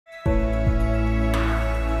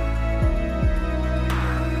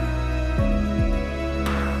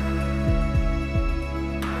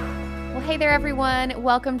Hey there, everyone.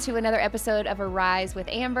 Welcome to another episode of Arise with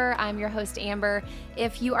Amber. I'm your host, Amber.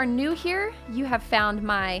 If you are new here, you have found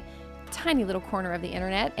my tiny little corner of the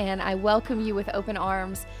internet, and I welcome you with open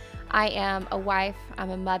arms. I am a wife,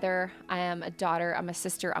 I'm a mother, I am a daughter, I'm a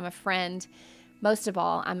sister, I'm a friend. Most of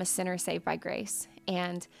all, I'm a sinner saved by grace.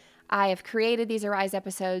 And I have created these Arise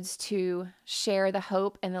episodes to share the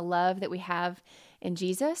hope and the love that we have in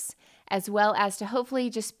Jesus, as well as to hopefully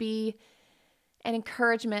just be an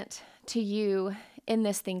encouragement to you in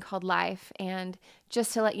this thing called life, and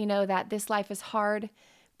just to let you know that this life is hard,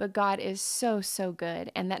 but God is so, so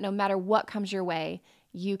good, and that no matter what comes your way,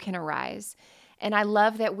 you can arise. And I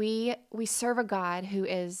love that we serve a God who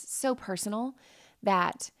is so personal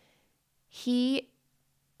that He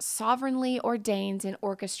sovereignly ordains and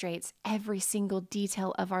orchestrates every single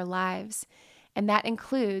detail of our lives. And that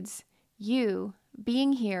includes you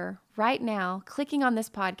being here right now, clicking on this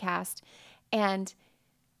podcast, and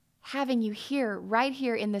having you here, right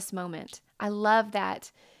here in this moment. I love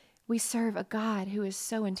that we serve a God who is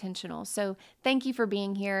so intentional. So thank you for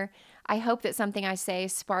being here. I hope that something I say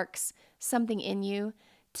sparks something in you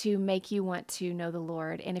to make you want to know the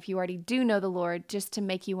Lord. And if you already do know the Lord, just to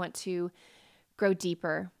make you want to grow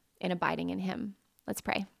deeper in abiding in Him. Let's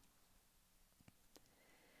pray.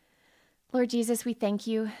 Lord Jesus, we thank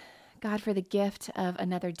you, God, for the gift of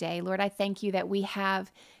another day. Lord, I thank you that we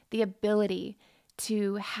have the ability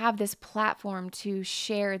to have this platform to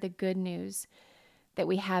share the good news that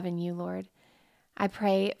we have in you, Lord. I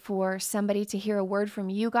pray for somebody to hear a word from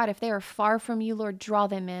you, God. If they are far from you, Lord, draw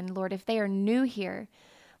them in. Lord, if they are new here,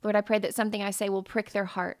 Lord, I pray that something I say will prick their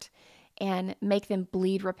heart and make them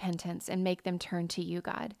bleed repentance and make them turn to you,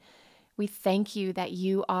 God. We thank you that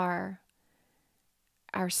you are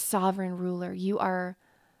our sovereign ruler. You are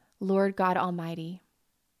Lord God Almighty.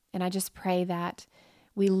 And I just pray that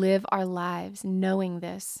we live our lives knowing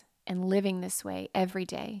this and living this way every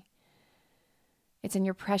day. It's in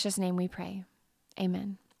your precious name we pray.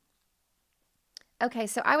 Amen. Okay,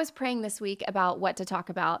 so I was praying this week about what to talk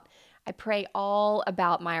about. I pray all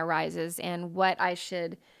about my arises and what I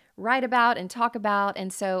should write about and talk about.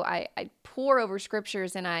 And so I pore over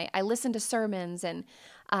scriptures, and I listen to sermons, and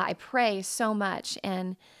I pray so much.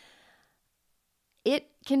 And it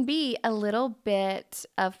can be a little bit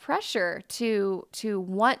of pressure to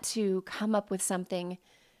want to come up with something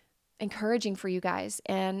encouraging for you guys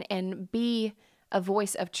and be a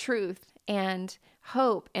voice of truth and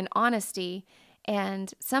hope and honesty.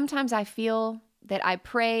 And sometimes I feel that I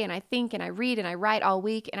pray and I think and I read and I write all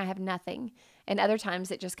week and I have nothing. And other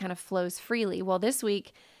times it just kind of flows freely. Well, this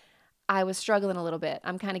week I was struggling a little bit.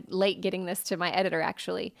 I'm kind of late getting this to my editor,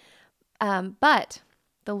 actually. But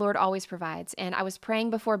the Lord always provides. And I was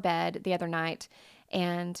praying before bed the other night,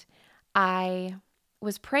 and I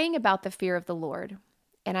was praying about the fear of the Lord.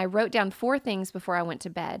 And I wrote down 4 things before I went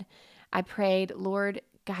to bed. I prayed, Lord,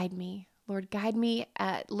 guide me. Lord, guide me.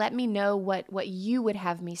 Let me know what you would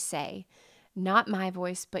have me say. Not my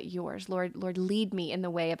voice, but yours. Lord, lead me in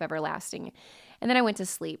the way of everlasting. And then I went to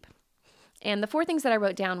sleep. And the 4 things that I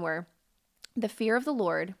wrote down were the fear of the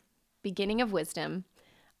Lord, beginning of wisdom,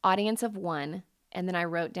 audience of one, and then I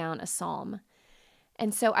wrote down a psalm.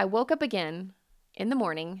 And so I woke up again in the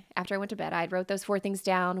morning after I went to bed. I wrote those 4 things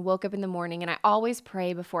down, woke up in the morning, and I always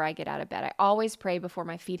pray before I get out of bed. I always pray before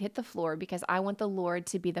my feet hit the floor, because I want the Lord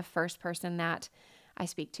to be the first person that I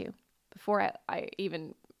speak to. Before I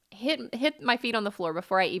even hit my feet on the floor,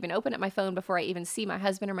 before I even open up my phone, before I even see my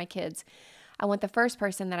husband or my kids, I want the first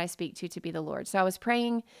person that I speak to be the Lord. So I was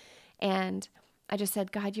praying, and I just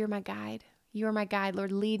said, God, you're my guide. You are my guide.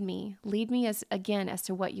 Lord, lead me. Lead me as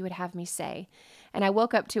to what you would have me say. And I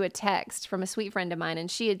woke up to a text from a sweet friend of mine,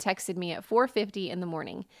 and she had texted me at 4:50 in the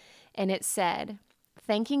morning. And it said,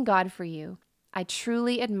 thanking God for you. I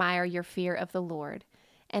truly admire your fear of the Lord.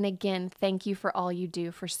 And again, thank you for all you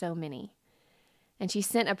do for so many. And she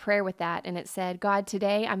sent a prayer with that, and it said, God,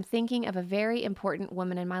 today I'm thinking of a very important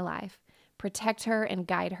woman in my life. Protect her and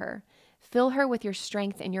guide her. Fill her with your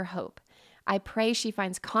strength and your hope. I pray she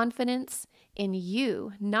finds confidence in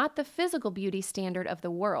you, not the physical beauty standard of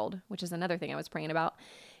the world, which is another thing I was praying about.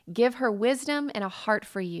 Give her wisdom and a heart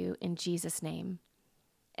for you in Jesus' name.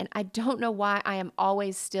 And I don't know why I am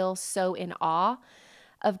always still so in awe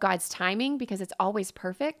of God's timing, because it's always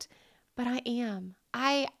perfect, but I am.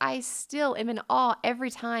 I still am in awe every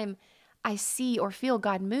time I see or feel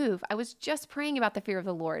God move. I was just praying about the fear of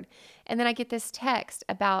the Lord, and then I get this text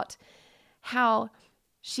about how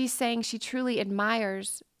she's saying she truly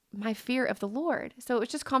admires my fear of the Lord. So it was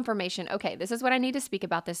just confirmation. Okay, this is what I need to speak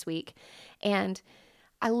about this week. And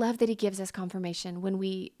I love that He gives us confirmation when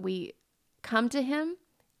we come to Him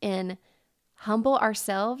and humble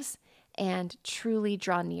ourselves and truly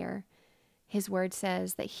draw near. His word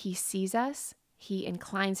says that he sees us, he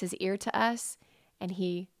inclines his ear to us, and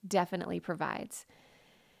he definitely provides.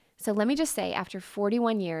 So let me just say, after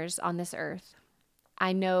 41 years on this earth,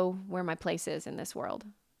 I know where my place is in this world.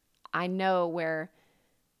 I know where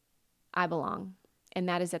I belong, and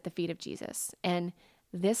that is at the feet of Jesus. And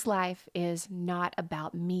this life is not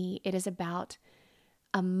about me. It is about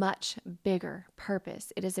a much bigger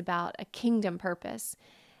purpose. It is about a kingdom purpose.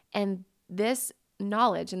 And this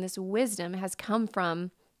knowledge and this wisdom has come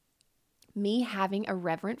from me having a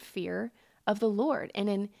reverent fear of the Lord and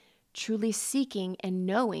in truly seeking and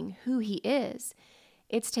knowing who he is.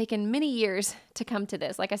 It's taken many years to come to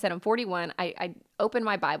this. Like I said, I'm 41. I opened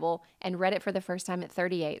my Bible and read it for the first time at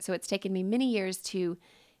 38. So it's taken me many years to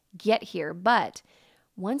get here. But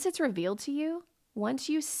once it's revealed to you, once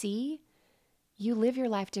you see, you live your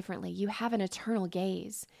life differently. You have an eternal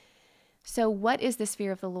gaze. So what is this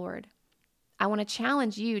fear of the Lord? I want to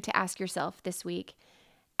challenge you to ask yourself this week.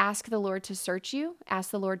 Ask the Lord to search you. Ask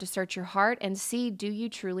the Lord to search your heart and see, do you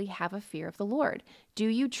truly have a fear of the Lord? Do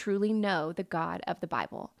you truly know the God of the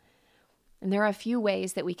Bible? And there are a few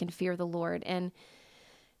ways that we can fear the Lord. And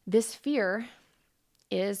this fear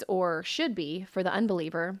is, or should be, for the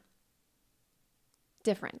unbeliever,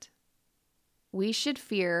 different. We should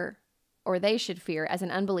fear, or they should fear, as an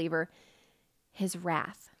unbeliever, his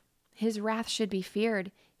wrath. His wrath should be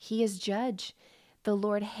feared. He is judge. The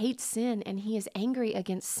Lord hates sin, and he is angry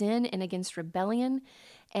against sin and against rebellion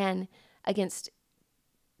and against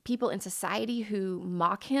people in society who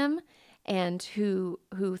mock him and who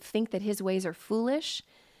think that his ways are foolish.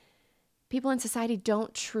 People in society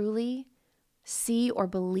don't truly see or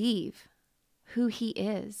believe who he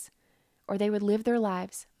is, or they would live their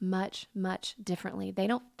lives much, much differently. They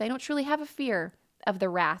don't truly have a fear of the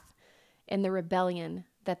wrath and the rebellion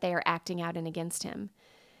that they are acting out in against him.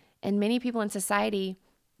 And many people in society,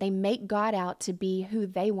 they make God out to be who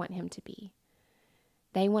they want him to be.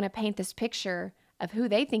 They want to paint this picture of who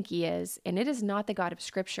they think he is, and it is not the God of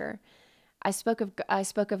Scripture. I spoke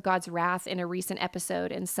of God's wrath in a recent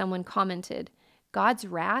episode, and someone commented, "God's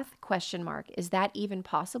wrath? ? Is that even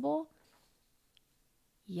possible?"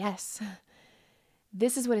 Yes.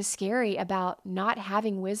 This is what is scary about not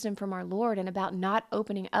having wisdom from our Lord and about not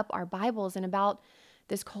opening up our Bibles and about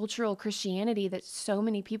this cultural Christianity that so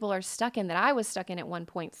many people are stuck in, that I was stuck in at one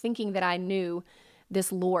point, thinking that I knew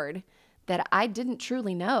this Lord that I didn't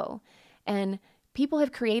truly know. And people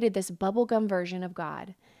have created this bubblegum version of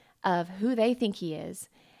God, of who they think he is,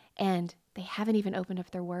 and they haven't even opened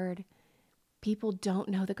up their word. People don't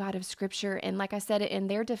know the God of Scripture. And like I said, in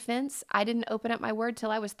their defense, I didn't open up my word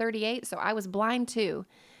till I was 38, so I was blind too.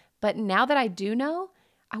 But now that I do know,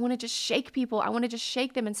 I want to just shake people. I want to just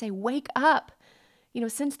shake them and say, wake up.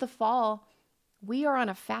 Since the fall, we are on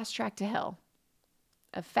a fast track to hell,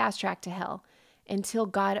 until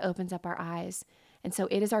God opens up our eyes. And so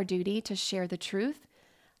it is our duty to share the truth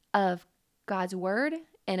of God's word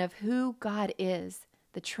and of who God is,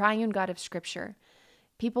 the triune God of Scripture.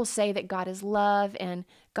 People say that God is love and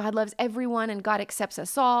God loves everyone and God accepts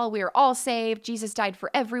us all. We are all saved. Jesus died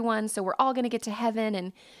for everyone, so we're all going to get to heaven.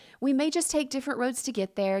 And we may just take different roads to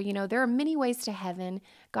get there. There are many ways to heaven.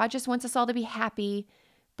 God just wants us all to be happy,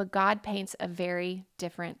 but God paints a very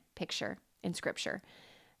different picture in Scripture.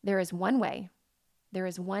 There is one way. There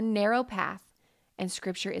is one narrow path, and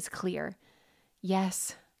Scripture is clear.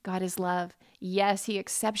 Yes, God is love. Yes, he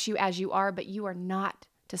accepts you as you are, but you are not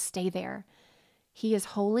to stay there. He is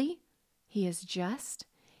holy, he is just,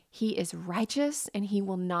 he is righteous, and he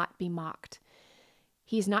will not be mocked.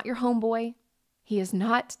 He is not your homeboy. He is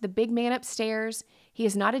not the big man upstairs. He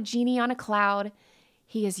is not a genie on a cloud.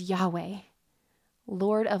 He is Yahweh,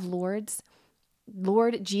 Lord of lords,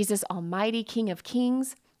 Lord Jesus Almighty, King of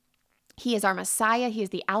kings. He is our Messiah. He is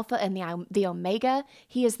the Alpha and the Omega.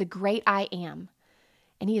 He is the great I am.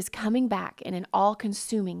 And he is coming back in an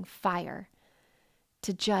all-consuming fire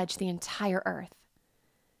to judge the entire earth.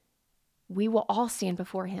 We will all stand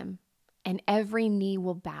before him, and every knee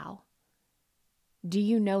will bow. Do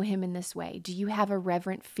you know him in this way? Do you have a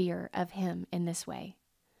reverent fear of him in this way?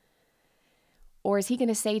 Or is he going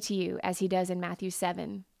to say to you, as he does in Matthew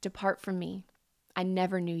 7, "Depart from me, I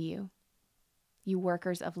never knew you, you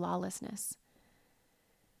workers of lawlessness"?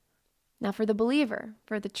 Now for the believer,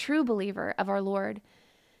 for the true believer of our Lord,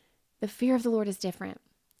 the fear of the Lord is different.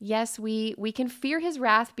 Yes, we can fear his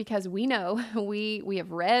wrath because we know, we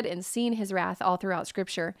have read and seen his wrath all throughout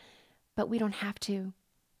Scripture, but we don't have to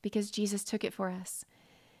because Jesus took it for us.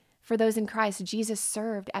 For those in Christ, Jesus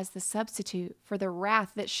served as the substitute for the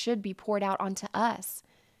wrath that should be poured out onto us.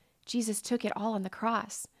 Jesus took it all on the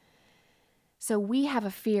cross. So we have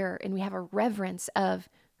a fear and we have a reverence of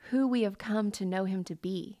who we have come to know him to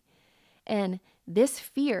be. And this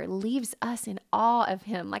fear leaves us in awe of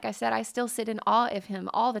him. Like I said, I still sit in awe of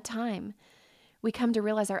him all the time. We come to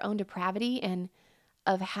realize our own depravity and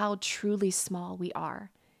of how truly small we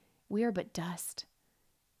are. We are but dust,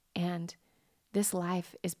 and this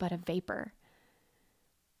life is but a vapor.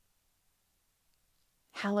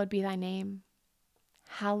 Hallowed be thy name.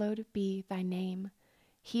 Hallowed be thy name.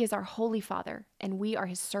 He is our holy Father, and we are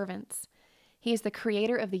his servants. He is the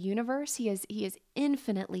creator of the universe. He is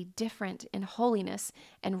infinitely different in holiness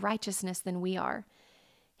and righteousness than we are.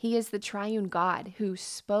 He is the triune God who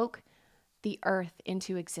spoke the earth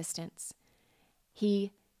into existence.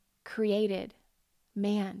 He created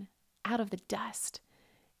man out of the dust,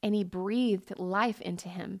 and he breathed life into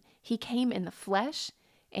him. He came in the flesh,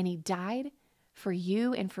 and he died for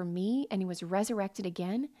you and for me, and he was resurrected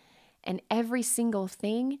again. And every single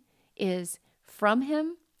thing is from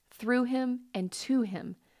him, through him, and to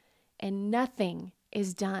him. And nothing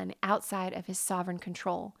is done outside of his sovereign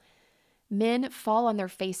control. Men fall on their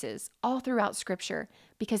faces all throughout Scripture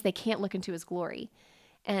because they can't look into his glory.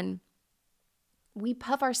 And we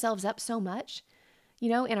puff ourselves up so much,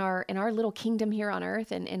 in our little kingdom here on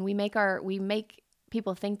earth, and we make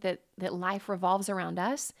people think that life revolves around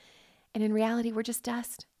us. And in reality, we're just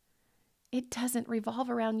dust. It doesn't revolve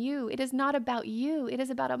around you. It is not about you. It is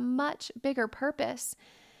about a much bigger purpose.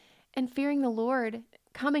 And fearing the Lord,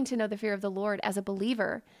 coming to know the fear of the Lord as a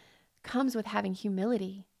believer, comes with having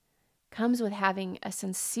humility, comes with having a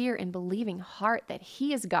sincere and believing heart that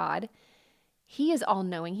he is God. He is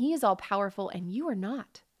all-knowing. He is all-powerful, and you are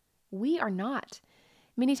not. We are not.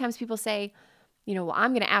 Many times people say, well,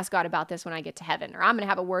 I'm going to ask God about this when I get to heaven, or I'm going to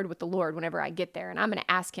have a word with the Lord whenever I get there, and I'm going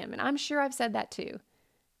to ask him. And I'm sure I've said that too.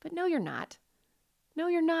 But no, you're not. No,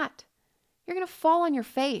 you're not. You're going to fall on your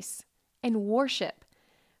face and worship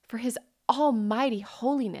for his almighty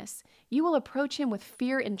holiness. You will approach him with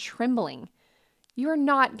fear and trembling. You're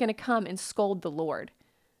not going to come and scold the Lord.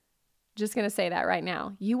 Just going to say that right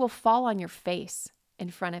now. You will fall on your face in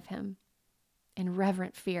front of him in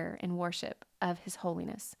reverent fear and worship of his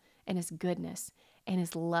holiness and his goodness and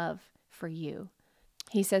his love for you.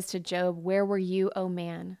 He says to Job, "Where were you, O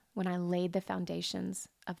man, when I laid the foundations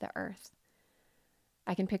of the earth?"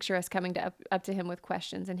 I can picture us coming up to him with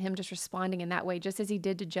questions and him just responding in that way, just as he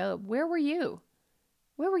did to Job. Where were you?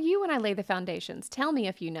 Where were you when I laid the foundations? Tell me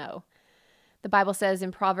if you know. The Bible says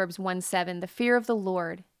in Proverbs 1:7, "The fear of the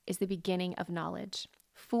Lord is the beginning of knowledge.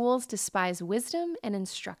 Fools despise wisdom and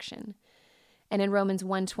instruction." And in Romans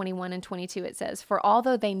 1:21 and 22, it says, "For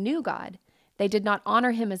although they knew God, they did not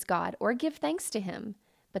honor him as God or give thanks to him,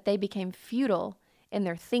 but they became futile in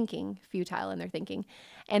their thinking,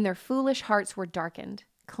 and their foolish hearts were darkened.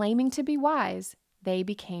 Claiming to be wise, they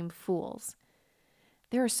became fools."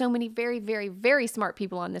 There are so many very, very, very smart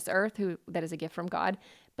people on this earth that is a gift from God,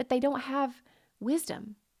 but they don't have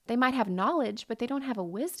wisdom. They might have knowledge, but they don't have a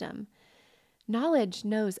wisdom. Knowledge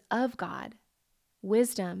knows of God.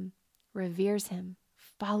 Wisdom reveres him,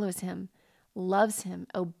 follows him, loves him,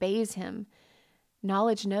 obeys him.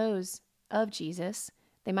 Knowledge knows of Jesus.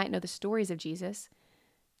 They might know the stories of Jesus.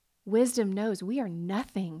 Wisdom knows we are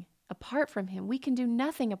nothing apart from him. We can do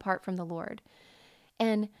nothing apart from the Lord.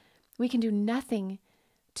 And we can do nothing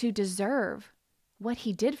to deserve what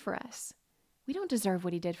he did for us. We don't deserve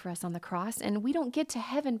what he did for us on the cross, and we don't get to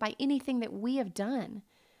heaven by anything that we have done.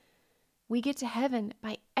 We get to heaven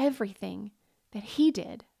by everything that he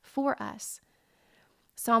did for us.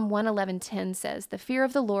 Psalm 111:10 says, "The fear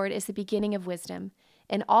of the Lord is the beginning of wisdom,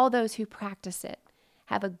 and all those who practice it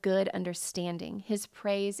have a good understanding. His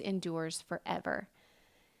praise endures forever."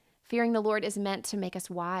 Fearing the Lord is meant to make us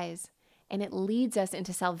wise, and it leads us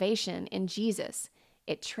into salvation in Jesus.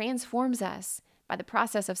 It transforms us by the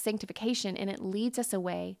process of sanctification, and it leads us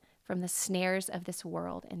away from the snares of this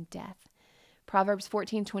world and death. Proverbs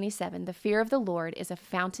 14:27, "The fear of the Lord is a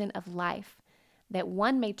fountain of life, that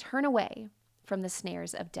one may turn away from the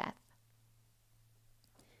snares of death."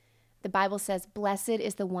 The Bible says, "Blessed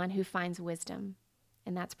is the one who finds wisdom."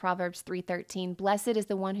 And that's Proverbs 3:13. "Blessed is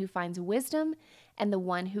the one who finds wisdom and the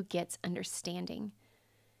one who gets understanding."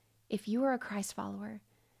 If you are a Christ follower,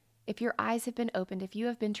 if your eyes have been opened, if you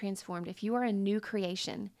have been transformed, if you are a new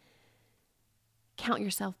creation, count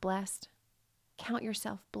yourself blessed. Count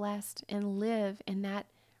yourself blessed and live in that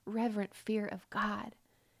reverent fear of God,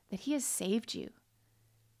 that he has saved you.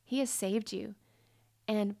 He has saved you.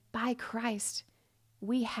 And by Christ,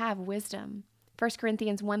 we have wisdom. 1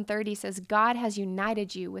 Corinthians 1:30 says, "God has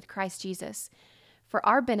united you with Christ Jesus. For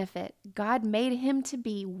our benefit, God made him to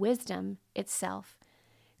be wisdom itself.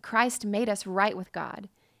 Christ made us right with God,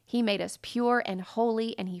 He made us pure and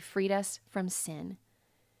holy, and he freed us from sin.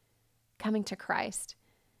 Coming to Christ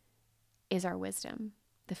is our wisdom.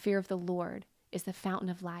 The fear of the Lord is the fountain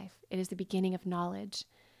of life. It is the beginning of knowledge.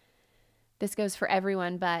 This goes for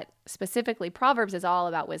everyone, but specifically Proverbs is all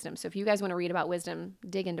about wisdom. So if you guys want to read about wisdom,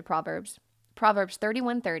 dig into Proverbs. Proverbs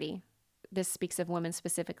 31:30, this speaks of women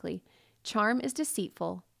specifically. Charm is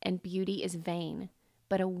deceitful and beauty is vain,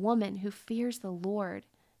 but a woman who fears the Lord,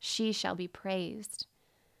 she shall be praised.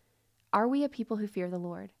 Are we a people who fear the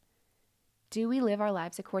Lord? Do we live our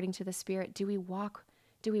lives according to the Spirit? Do we walk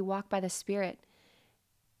by the Spirit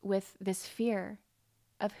with this fear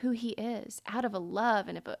of who he is, out of a love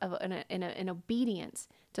and an obedience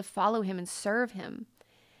to follow him and serve him?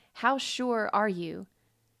 How sure are you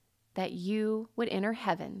that you would enter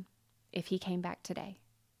heaven if he came back today?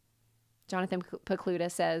 Jonathan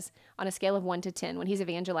Pokluda says, on a scale of 1 to 10, when he's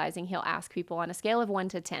evangelizing, he'll ask people, on a scale of 1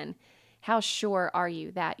 to 10, how sure are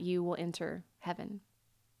you that you will enter heaven?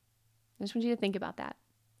 I just want you to think about that.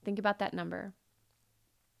 Think about that number.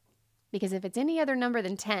 Because if it's any other number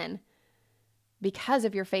than 10, because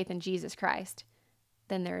of your faith in Jesus Christ,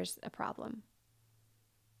 then there's a problem.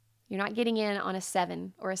 You're not getting in on a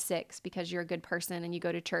 7 or a 6 because you're a good person and you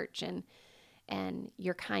go to church and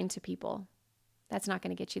you're kind to people. That's not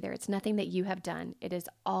going to get you there. It's nothing that you have done. It is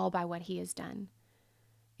all by what he has done.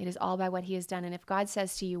 It is all by what he has done. And if God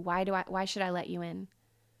says to you, why should I let you in?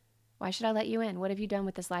 Why should I let you in? What have you done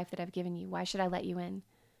with this life that I've given you? Why should I let you in?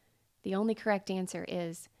 The only correct answer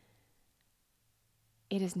is,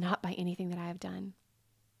 it is not by anything that I have done.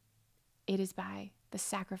 It is by the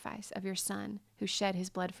sacrifice of your Son who shed his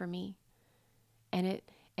blood for me. And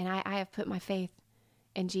I have put my faith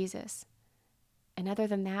in Jesus. And other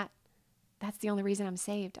than that, that's the only reason I'm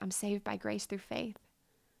saved. I'm saved by grace through faith.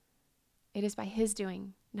 It is by his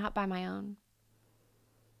doing, not by my own.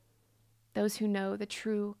 Those who know the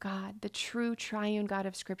true God, the true triune God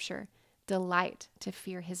of Scripture, delight to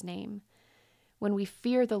fear his name. When we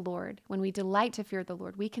fear the Lord, when we delight to fear the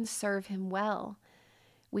Lord, we can serve him well.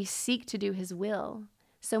 We seek to do his will.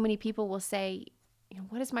 So many people will say,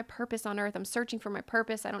 what is my purpose on earth? I'm searching for my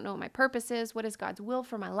purpose. I don't know what my purpose is. What is God's will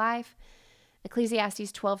for my life?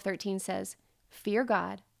 Ecclesiastes 12:13 says, fear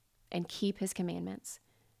God and keep his commandments,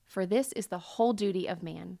 for this is the whole duty of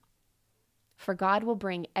man. For God will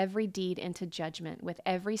bring every deed into judgment with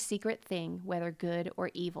every secret thing, whether good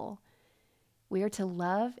or evil. We are to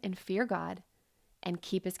love and fear God and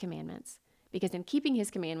keep his commandments, because in keeping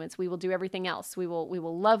his commandments, we will do everything else. We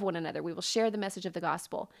will love one another. We will share the message of the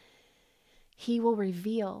gospel. He will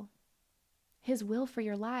reveal his will for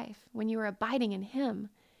your life when you are abiding in him.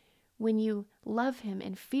 When you love him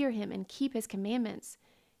and fear him and keep his commandments,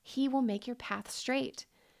 he will make your path straight.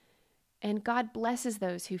 And God blesses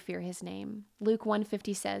those who fear his name. Luke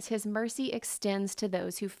 1:50 says, his mercy extends to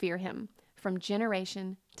those who fear him from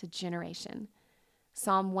generation to generation.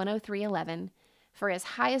 Psalm 103:11, for as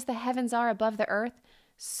high as the heavens are above the earth,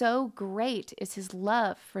 so great is his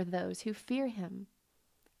love for those who fear him.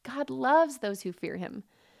 God loves those who fear him.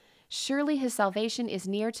 Surely his salvation is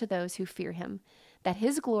near to those who fear him, that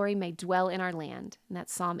his glory may dwell in our land. And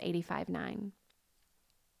that's Psalm 85:9.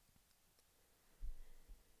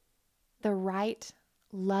 The right,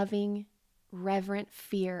 loving, reverent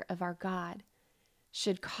fear of our God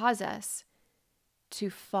should cause us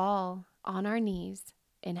to fall on our knees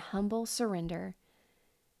in humble surrender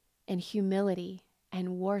and humility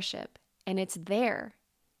and worship. And it's there,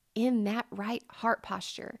 in that right heart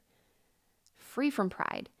posture, free from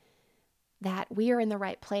pride, that we are in the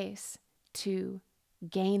right place to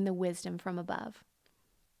gain the wisdom from above.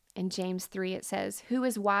 In James 3, it says, who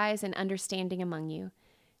is wise and understanding among you?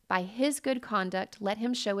 By his good conduct, let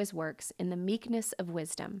him show his works in the meekness of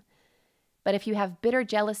wisdom. But if you have bitter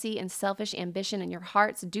jealousy and selfish ambition in your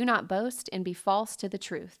hearts, do not boast and be false to the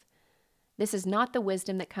truth. This is not the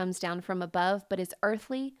wisdom that comes down from above, but is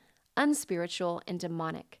earthly, unspiritual, and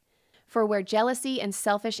demonic. For where jealousy and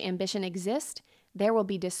selfish ambition exist, there will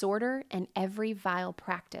be disorder and every vile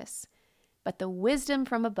practice. But the wisdom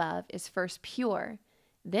from above is first pure,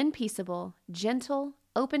 then peaceable, gentle,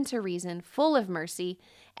 open to reason, full of mercy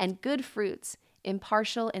and good fruits,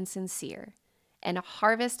 impartial and sincere. And a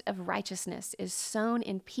harvest of righteousness is sown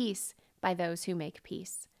in peace by those who make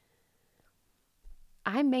peace.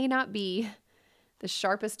 I may not be the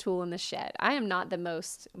sharpest tool in the shed. I am not the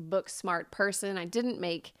most book smart person. I didn't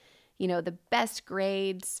make, the best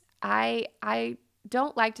grades. I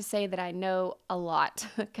don't like to say that I know a lot,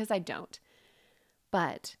 because I don't.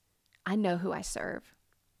 But I know who I serve.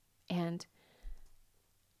 And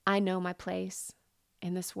I know my place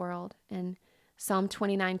in this world. And Psalm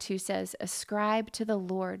 29:2 says, ascribe to the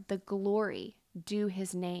Lord the glory due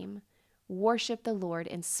his name. Worship the Lord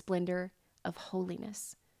in splendor of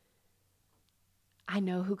holiness. I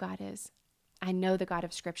know who God is. I know the God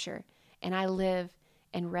of Scripture, and I live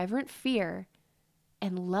in reverent fear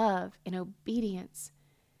and love and obedience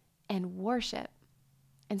and worship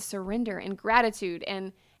and surrender and gratitude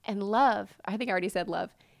and love. I think I already said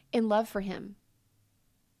love. In love for him.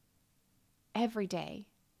 Every day.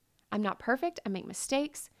 I'm not perfect. I make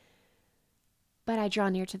mistakes. But I draw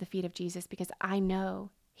near to the feet of Jesus because I know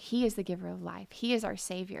he is the giver of life. He is our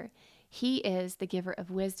Savior. He is the giver of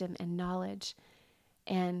wisdom and knowledge.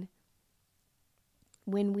 And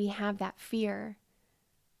when we have that fear,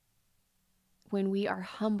 when we are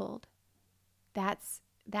humbled,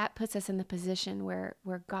 that puts us in the position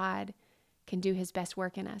where God can do his best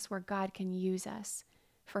work in us, where God can use us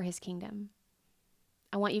for his kingdom.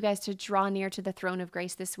 I want you guys to draw near to the throne of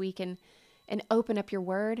grace this week and open up your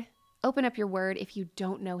word. Open up your word if you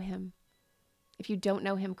don't know him. If you don't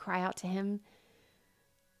know him, cry out to him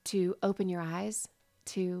to open your eyes,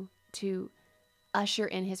 to usher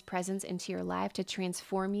in his presence into your life, to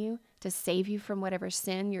transform you, to save you from whatever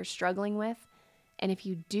sin you're struggling with. And if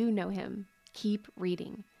you do know him, keep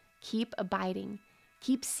reading, keep abiding,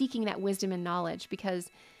 keep seeking that wisdom and knowledge, because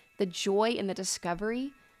the joy and the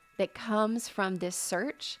discovery that comes from this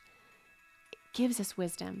search, it gives us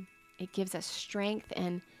wisdom, it gives us strength,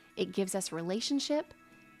 and it gives us relationship,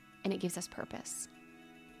 and it gives us purpose.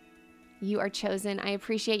 You are chosen. I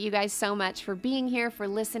appreciate you guys so much for being here, for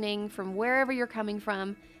listening, from wherever you're coming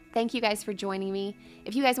from. Thank you guys for joining me.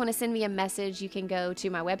 If you guys want to send me a message, you can go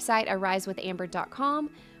to my website,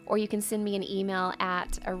 arisewithamber.com, or you can send me an email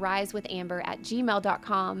at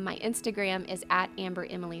arisewithamber@gmail.com. My Instagram is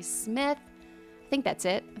 @AmberEmilySmith. I think that's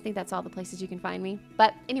it. I think that's all the places you can find me.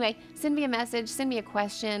 But anyway, send me a message, send me a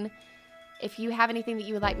question. If you have anything that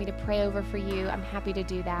you would like me to pray over for you, I'm happy to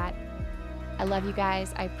do that. I love you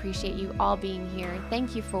guys. I appreciate you all being here.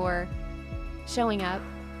 Thank you for showing up.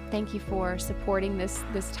 Thank you for supporting this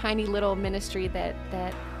tiny little ministry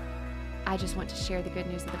that I just want to share the good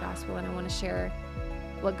news of the gospel, and I want to share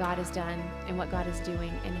what God has done and what God is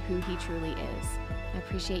doing and who he truly is. I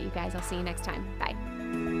appreciate you guys. I'll see you next time.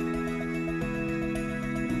 Bye.